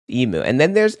emu. And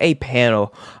then there's a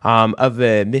panel of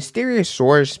a mysterious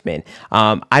swordsman.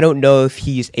 I don't know if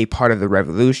he's a part of the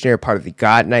revolutionary, part of the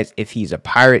god knights, if he's a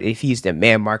pirate, if he's the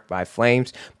man marked by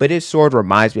flames, but his sword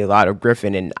reminds me a lot of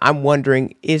Griffin, and I'm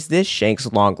wondering, is this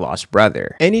Shanks' long lost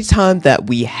brother? Anytime that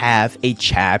we have a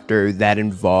chapter that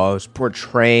involves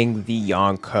portraying the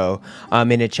Yonko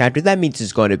in a chapter, that means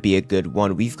it's going to be a good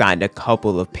one. We've gotten a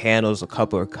couple of panels, a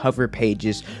couple of cover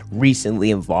pages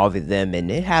recently involving them, and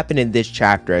it happened in this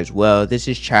chapter as well. This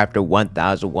is chapter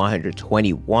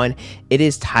 1121. It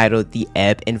is titled The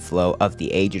Ebb and Flow of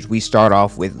the Ages. We start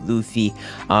off with Luffy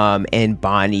and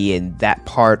Bonney, and that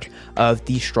part of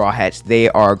the Straw Hats. They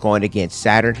are going against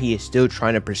Saturn. He is still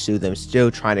trying to pursue them,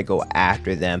 still trying to go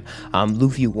after them.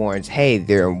 Luffy warns, hey,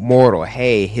 they're immortal.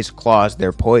 Hey, his claws,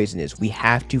 they're poisonous. We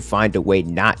have to find a way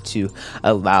not to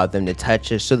allow them to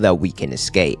touch us so that we can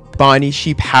escape. Bonney,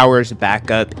 she powers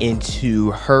back up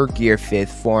into her Gear 5th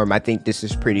form. I think this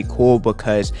is pretty cool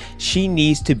because she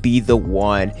needs to be the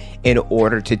one in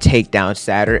order to take down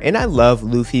Saturn. And I love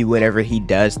Luffy whenever he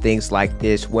does things like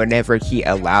this, whenever he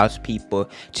allows people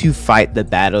to fight the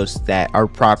battles that are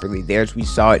properly theirs. We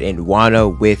saw it in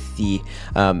Wano with the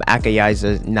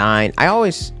Akayaza 9. I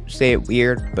always say it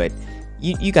weird, but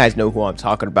you guys know who I'm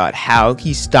talking about, how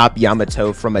he stopped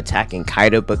Yamato from attacking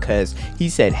Kaido because he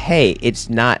said, hey, it's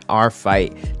not our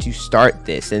fight to start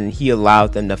this, and he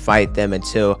allowed them to fight them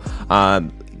until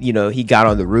you know, he got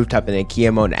on the rooftop, and then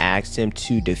Kiemon asked him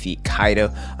to defeat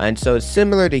Kaido. And so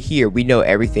similar to here, we know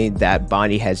everything that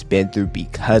Bonney has been through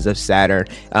because of Saturn,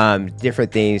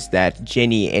 different things that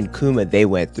Jenny and Kuma, they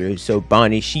went through. So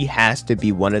Bonney, she has to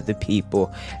be one of the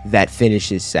people that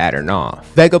finishes Saturn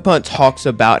off. Vegapunk talks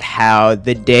about how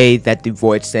the day that the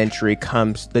Void Century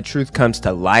comes, the truth comes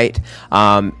to light.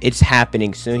 It's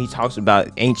happening soon. He talks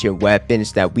about ancient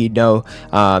weapons that we know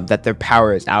that their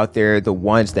power is out there, the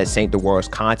ones that sank the world's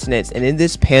continents. And in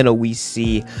this panel, we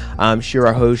see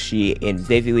Shirahoshi and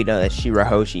Vivi. We know that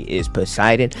Shirahoshi is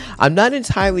Poseidon. I'm not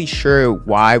entirely sure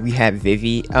why we have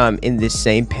Vivi in this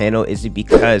same panel. Is it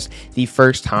because the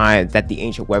first time that the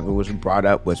ancient weapon was brought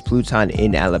up was Pluton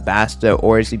in Alabasta,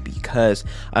 or is it because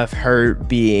of her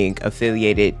being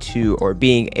affiliated to or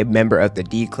being a member of the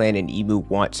D clan, and Emu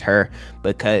wants her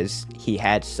because he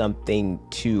had something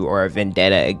to, or a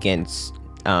vendetta against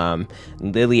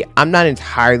Lily? I'm not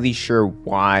entirely sure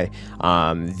why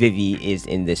Vivi is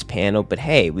in this panel, but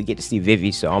hey, we get to see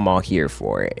Vivi, so I'm all here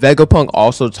for it. Vegapunk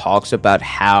also talks about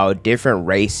how different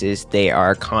races, they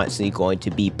are constantly going to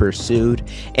be pursued,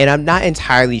 and I'm not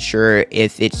entirely sure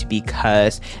if it's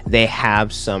because they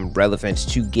have some relevance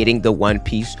to getting the One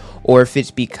Piece, or if it's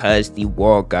because the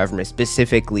world government,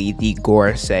 specifically the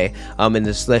Gorosei and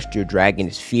the Celestial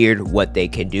Dragons, feared what they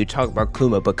can do. Talk about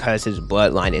Kuma because his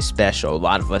bloodline is special. A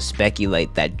lot of us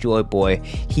speculate that Joy Boy,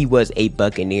 he was a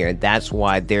buccaneer, and that's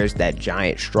why there's that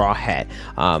giant straw hat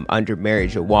under Mary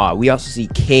Jawad. We also see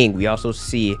King. We also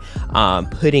see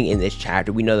Pudding in this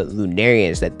chapter. We know that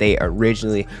Lunarians, that they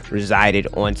originally resided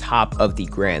on top of the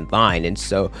Grand Line, and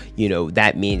so, you know,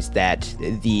 that means that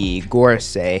the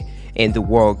Gorosei and the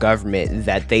world government,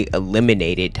 that they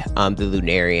eliminated the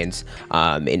Lunarians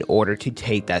in order to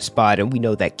take that spot. And we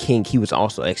know that King, he was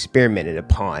also experimented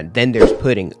upon. Then there's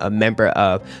Pudding, a member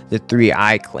of the Three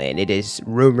Eye Clan. It is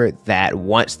rumored that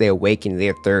once they awaken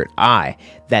their third eye,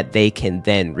 that they can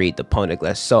then read the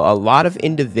Poneglyphs. So a lot of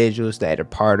individuals that are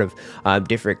part of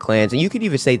different clans, and you could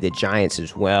even say the giants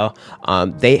as well,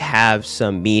 they have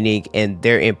some meaning and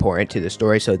they're important to the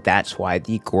story. So that's why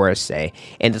the Gorosei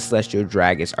and the Celestial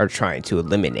Dragons are trying to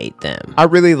eliminate them. I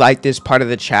really like this part of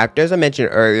the chapter. As I mentioned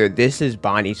earlier, this is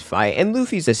Bonnie's fight, and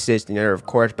Luffy's assisting her, of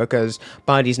course, because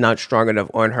Bonnie's not strong enough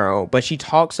on her own. But she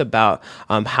talks about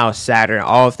how Saturn,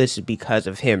 all of this is because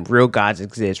of him. Real gods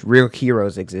exist, real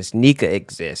heroes exist, Nika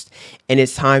exists, and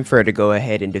it's time for her to go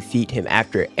ahead and defeat him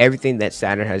after everything that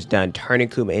Saturn has done, turning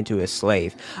Kuma into a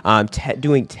slave,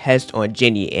 doing tests on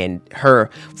Jenny and her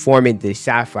forming the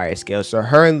Sapphire Scale. So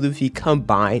her and Luffy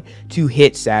combine to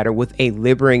hit Saturn with a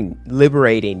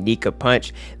liberating Nika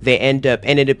punch. They end up,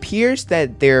 and it appears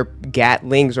that their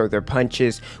gatlings or their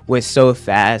punches was so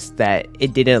fast that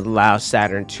it didn't allow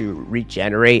Saturn to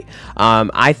regenerate.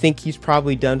 I think he's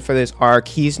probably done for this arc.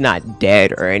 He's not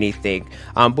dead or anything,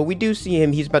 but we do see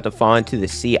him. He's about to fall into the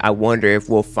sea. I wonder if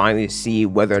we'll finally see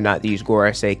whether or not these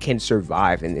Gorosei can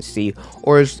survive in the sea,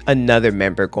 or is another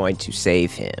member going to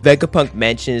save him. Vegapunk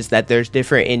mentions that there's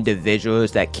different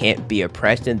individuals that can't be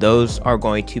oppressed, and those are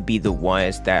going to be the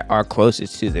ones that that are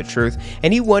closest to the truth,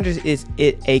 and he wonders, is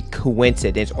it a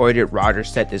coincidence or did Roger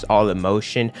set this all in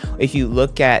motion? If you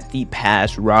look at the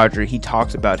past Roger, he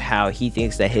talks about how he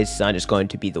thinks that his son is going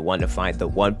to be the one to find the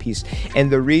One Piece,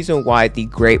 and the reason why the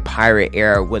Great Pirate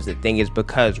Era was the thing is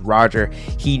because Roger,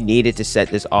 he needed to set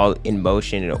this all in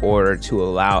motion in order to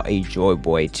allow a Joy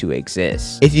Boy to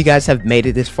exist. If you guys have made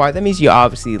it this far, that means you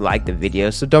obviously like the video,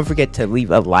 so don't forget to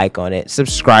leave a like on it,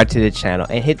 subscribe to the channel,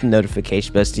 and hit the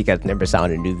notification bell so you guys never miss out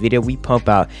on a new video. We pump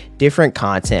out different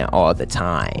content all the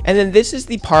time. And then this is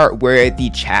the part where the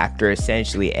chapter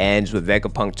essentially ends, with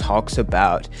Vegapunk talks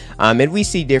about and we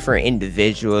see different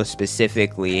individuals,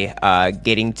 specifically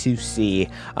getting to see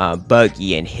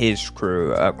Buggy and his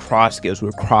crew cross skills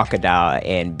with Crocodile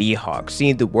and Beehawk,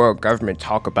 seeing the world government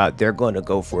talk about they're going to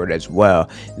go for it as well.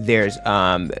 There's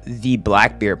the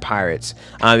Blackbeard pirates.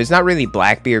 It's not really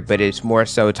Blackbeard, but it's more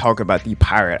so talking about the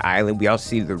pirate island. We also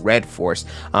see the Red Force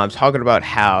talking about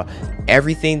how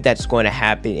everything that's going to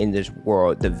happen in this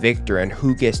world, the victor and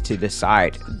who gets to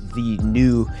decide the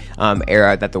new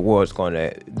era that the world is going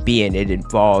to be in. It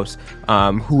involves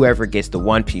whoever gets the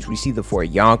One Piece. We see the four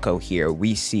Yonko here.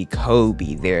 We see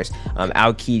Kobe. There's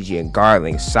Aokiji and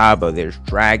Garling, Sabo. There's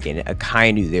Dragon,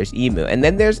 Akainu. There's Emu, and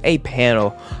then there's a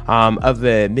panel of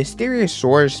a mysterious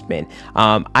swordsman.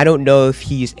 I don't know if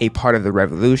he's a part of the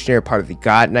Revolutionary, part of the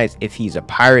God Knights, if he's a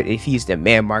pirate, if he's the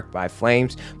man marked by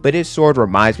flames, but his sword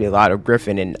reminds me a lot of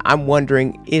Griffin, and I'm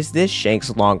wondering, is this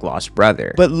Shanks' long lost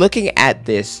brother? But looking at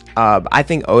this, I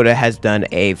think Oda has done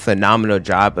a phenomenal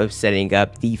job of setting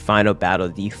up the final battle,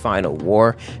 the final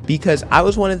war, because I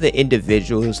was one of the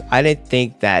individuals, I didn't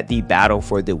think that the battle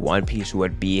for the One Piece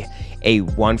would be a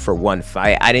 1-for-1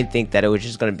 fight. I didn't think that it was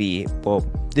just going to be, well,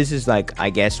 this is like, I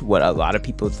guess, what a lot of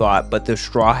people thought, but the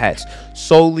Straw Hats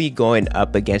solely going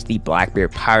up against the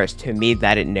Blackbeard Pirates, to me,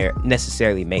 that didn't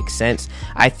necessarily make sense.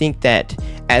 I think that,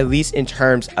 at least in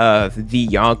terms of the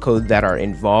Yonko that are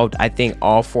involved, I think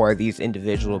all four of these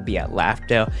individuals will be at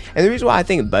Laughtale. And the reason why I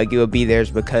think Buggy will be there is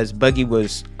because Buggy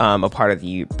was a part of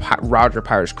the Roger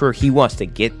Pirates crew. He wants to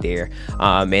get there,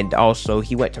 and also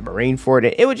he went to Marineford,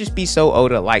 and it would just be so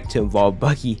Oda-like to involve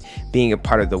Buggy being a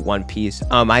part of the One Piece.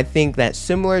 I think that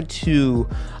similar to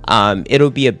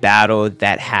it'll be a battle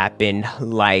that happened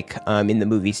like in the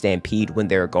movie Stampede, when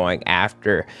they were going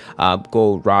after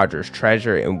Gold Roger's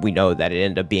treasure, and we know that it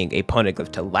ended up being a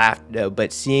poneglyph to Laughtale,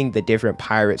 but seeing the different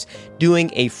pirates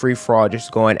doing a free-for-all,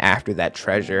 just going after that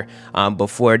treasure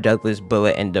before Douglas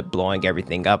Bullet ended up blowing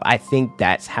everything up, I think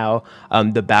that's how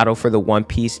the battle for the One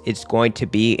Piece is going to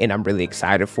be, and I'm really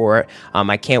excited for it.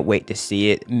 I can't wait to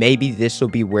see it. Maybe this will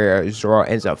be where Zoro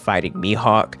ends up fighting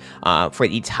Mihawk for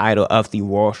the title of the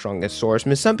World's Strongest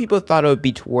Swordsman. Some people thought it would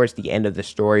be towards the end of the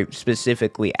story,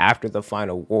 specifically after the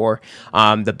final war,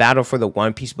 the battle for the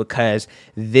One Piece, because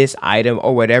this item,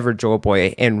 or whatever Joy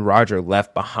Boy and Roger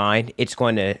left behind, it's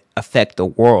going to affect the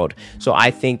world. So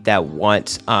I think that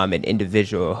once an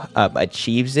individual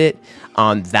achieves it,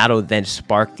 that'll then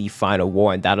spark the final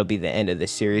war, and that'll be the end of the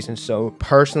series. And so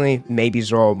personally, maybe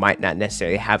Zoro might not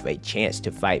necessarily have a chance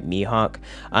to fight Mihawk.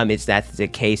 It's that's the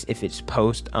case if it's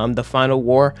post the final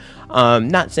war.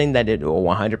 Not saying that it will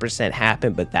 100%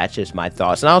 happen, but that's just my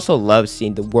thoughts. And I also love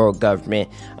seeing the world government.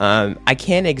 I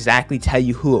can't exactly tell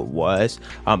you who it was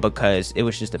because it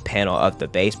was just a panel of the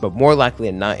base, but more likely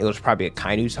than not, it was probably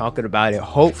Akainu talking about it.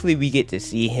 Hopefully we get to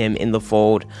see him in the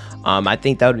fold. I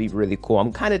think that would be really cool.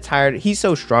 I'm kind of tired. He's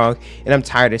so strong, and I'm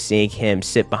tired of seeing him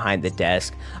sit behind the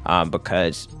desk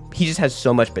because he just has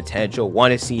so much potential.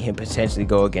 Want to see him potentially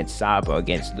go against Sabo,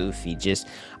 against Luffy.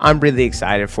 I'm really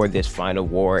excited for this final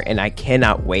war, and I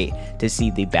cannot wait to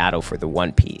see the battle for the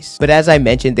One Piece. But as I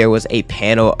mentioned, there was a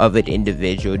panel of an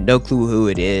individual. No clue who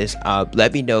it is.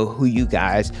 Let me know who you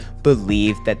guys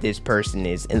believe that this person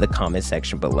is in the comment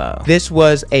section below. This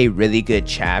was a really good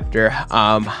chapter.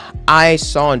 I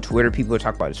saw on Twitter people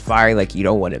talk about it's fire, like you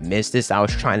don't want to miss this. I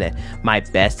was trying my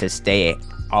best to stay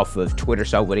off of Twitter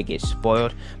so I wouldn't get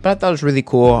spoiled, but I thought it was really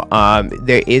cool.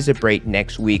 There is a break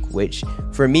next week, which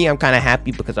for me, I'm kind of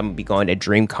happy because I'm gonna be going to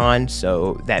Dreamcon,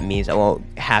 so that means I won't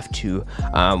have to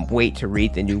wait to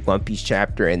read the new One Piece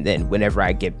chapter, and then whenever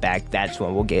I get back, that's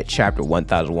when we'll get chapter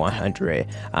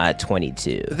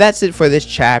 1122. That's it for this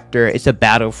chapter. It's a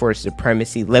battle for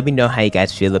supremacy. Let me know how you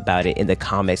guys feel about it in the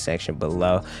comment section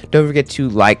below. Don't forget to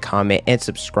like, comment, and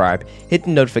subscribe. Hit the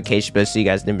notification bell so you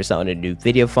guys never miss out on a new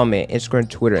video from me. Instagram,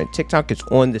 Twitter, and TikTok is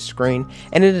on the screen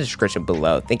and in the description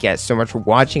below. Thank you guys so much for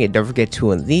watching, and don't forget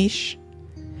to unleash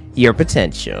your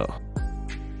potential.